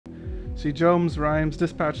See, Jones, Rhymes,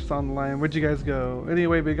 dispatch is on the line. Where'd you guys go?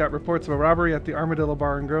 Anyway, we got reports of a robbery at the Armadillo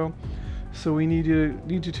Bar and Grill. So we need you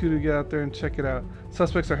two to get out there and check it out.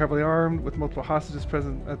 Suspects are heavily armed with multiple hostages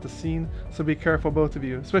present at the scene. So be careful, both of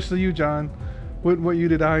you. Especially you, John. Wouldn't want you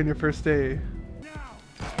to die on your first day.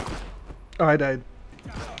 Oh, I died.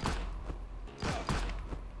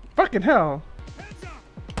 Fucking hell.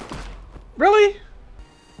 Really?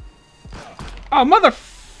 Oh, mother...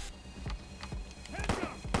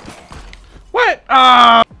 What?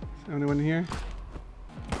 Ah! Is there anyone here?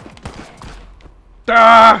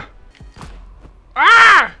 Ah!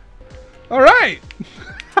 Ah! Alright!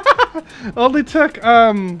 Only took,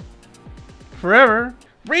 forever.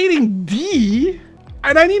 Rating D?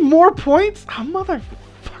 And I need more points? Oh,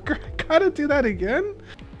 motherfucker. I gotta do that again?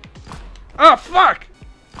 Oh, fuck!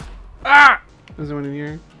 Ah! Is there one in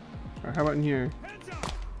here? Or how about in here?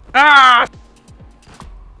 Ah!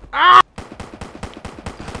 Ah!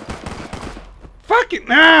 Fucking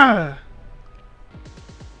ah!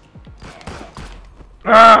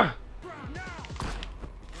 Ah!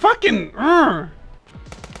 Fucking oh,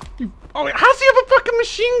 how's he have a fucking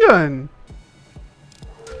machine gun?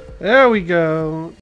 There we go.